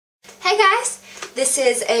Hey guys, this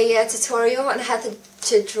is a tutorial on how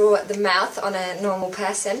to draw the mouth on a normal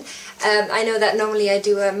person. I know that normally I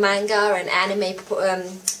do a manga and anime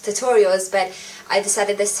tutorials, but I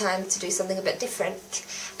decided this time to do something a bit different,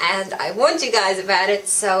 and I warned you guys about it,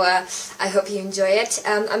 so I hope you enjoy it.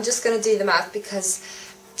 I'm just going to do the mouth because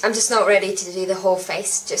I'm just not ready to do the whole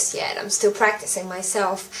face just yet. I'm still practicing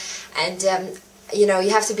myself, and you know, you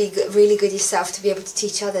have to be really good yourself to be able to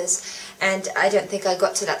teach others, and I don't think I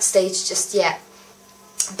got to that stage just yet.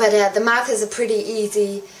 But the mouth is a pretty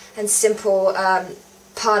easy and simple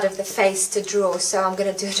part of the face to draw, so I'm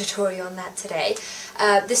going to do a tutorial on that today.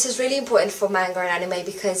 This is really important for manga and anime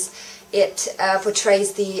because it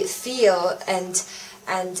portrays the feel and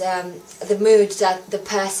the mood that the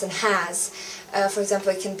person has. For example,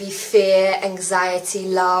 it can be fear, anxiety,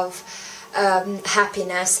 love,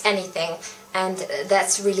 happiness, anything. And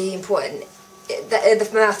that's really important. The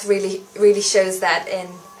mouth really shows that in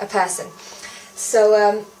a person.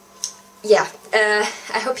 So yeah,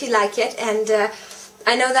 I hope you like it. And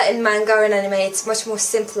I know that in manga and anime it's much more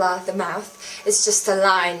simpler, the mouth. It's just a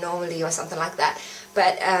line normally or something like that.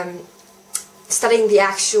 But studying the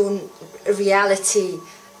actual reality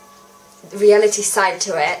side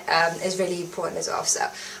to it is really important as well. So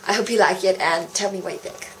I hope you like it and tell me what you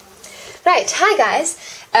think. Right, hi guys.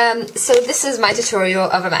 So this is my tutorial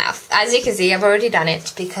of a mouth. As you can see, I've already done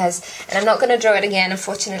it and I'm not going to draw it again,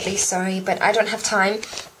 unfortunately, sorry, but I don't have time.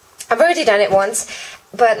 I've already done it once,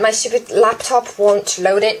 but my stupid laptop won't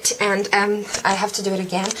load it, and I have to do it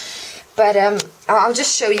again. But I'll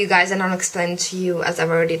just show you guys and I'll explain to you as I've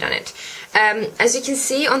already done it. As you can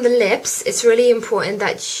see on the lips, it's really important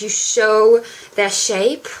that you show their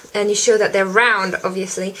shape and you show that they're round,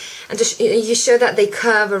 obviously, and you show that they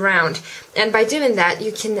curve around. And by doing that,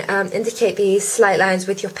 you can indicate these slight lines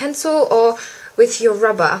with your pencil or with your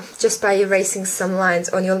rubber, just by erasing some lines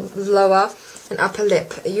on your lower and upper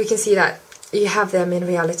lip. You can see that you have them in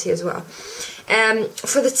reality as well.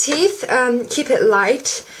 For the teeth, keep it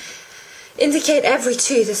light. Indicate every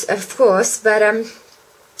tooth, of course, but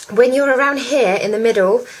when you're around here in the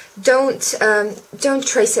middle, don't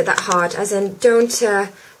trace it that hard. As in, don't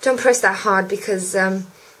press that hard, because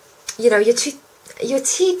you know, your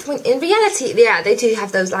teeth, in reality, yeah, they do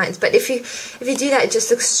have those lines. But if you do that, it just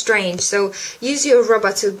looks strange. So use your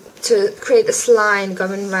rubber to create this line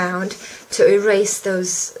going round to erase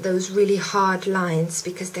those really hard lines,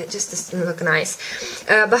 because that just doesn't look nice.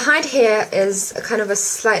 Behind here is a kind of a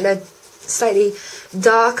slightly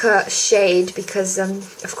darker shade, because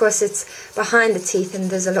of course it's behind the teeth and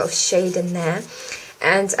there's a lot of shade in there.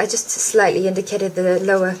 And I just slightly indicated the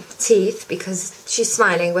lower teeth because she's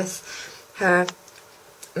smiling with her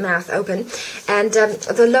mouth open. And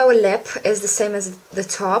the lower lip is the same as the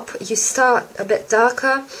top. You start a bit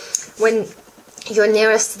darker when you're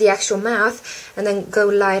nearest to the actual mouth, and then go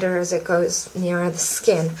lighter as it goes nearer the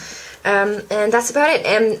skin. And that's about it.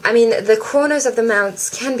 And I mean, the corners of the mouths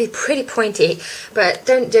can be pretty pointy, but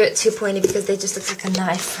don't do it too pointy because they just look like a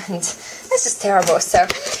knife, and that's just terrible. So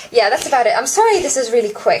yeah, that's about it. I'm sorry this is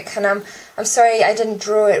really quick, and I'm sorry I didn't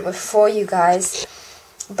draw it for you guys,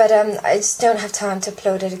 but I just don't have time to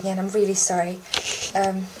upload it again. I'm really sorry.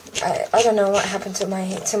 I don't know what happened to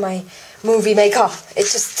my movie maker. It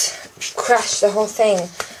just crashed the whole thing.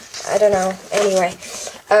 I don't know. Anyway,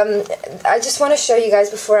 I just want to show you guys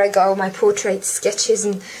before I go my portrait sketches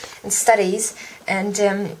and studies, and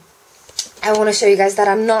I want to show you guys that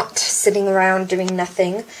I'm not sitting around doing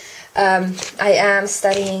nothing. I am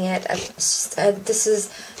studying it. This is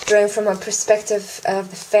drawing from a perspective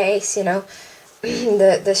of the face, you know,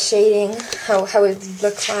 the shading, how it would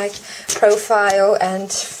look like, profile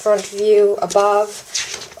and front view,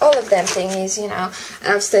 above, all of them thingies, you know.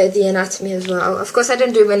 I've studied the anatomy as well. Of course, I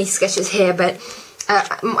don't do many sketches here, but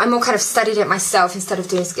I more kind of studied it myself instead of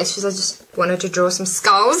doing sketches. I just wanted to draw some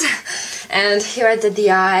skulls. And here I did the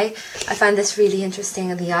eye. I find this really interesting,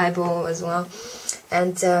 and the eyeball as well.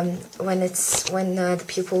 And when the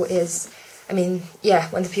pupil is, I mean, yeah,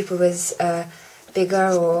 when the pupil is bigger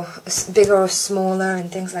or smaller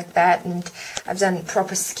and things like that. And I've done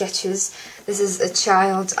proper sketches. This is a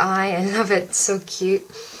child's eye. I love it, so cute.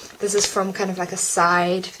 This is from kind of like a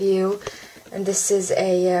side view, and this is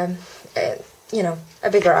a you know, a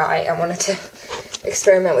bigger eye. I wanted to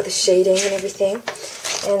experiment with the shading and everything.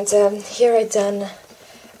 And here I've done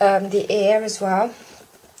the ear as well.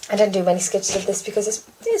 I don't do many sketches of this because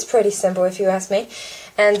it's pretty simple, if you ask me.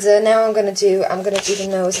 And now I'm gonna do the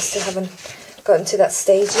nose. I still haven't gotten to that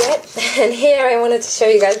stage yet. And here I wanted to show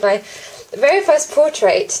you guys my very first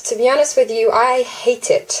portrait. To be honest with you, I hate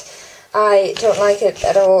it. I don't like it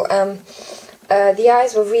at all. The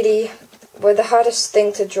eyes were really were the hardest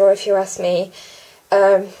thing to draw, if you ask me.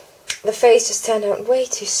 The face just turned out way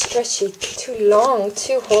too stretchy, too long,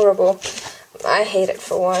 too horrible. I hate it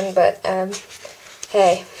for one, but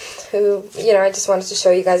hey, I just wanted to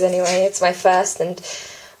show you guys anyway. It's my first, and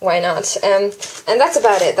why not? And that's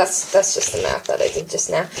about it. That's just the mouth that I did just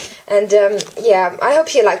now. And yeah, I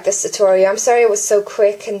hope you liked this tutorial. I'm sorry it was so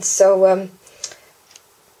quick and so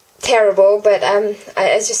terrible, but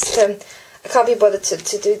I can't be bothered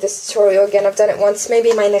to do this tutorial again. I've done it once.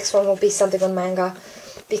 Maybe my next one will be something on manga,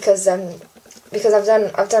 because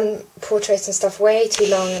I've done portraits and stuff way too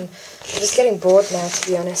long, and I'm just getting bored now, to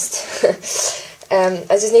be honest. I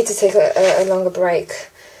just need to take a longer break.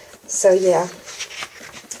 So yeah.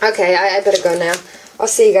 Okay, I better go now. I'll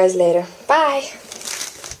see you guys later. Bye!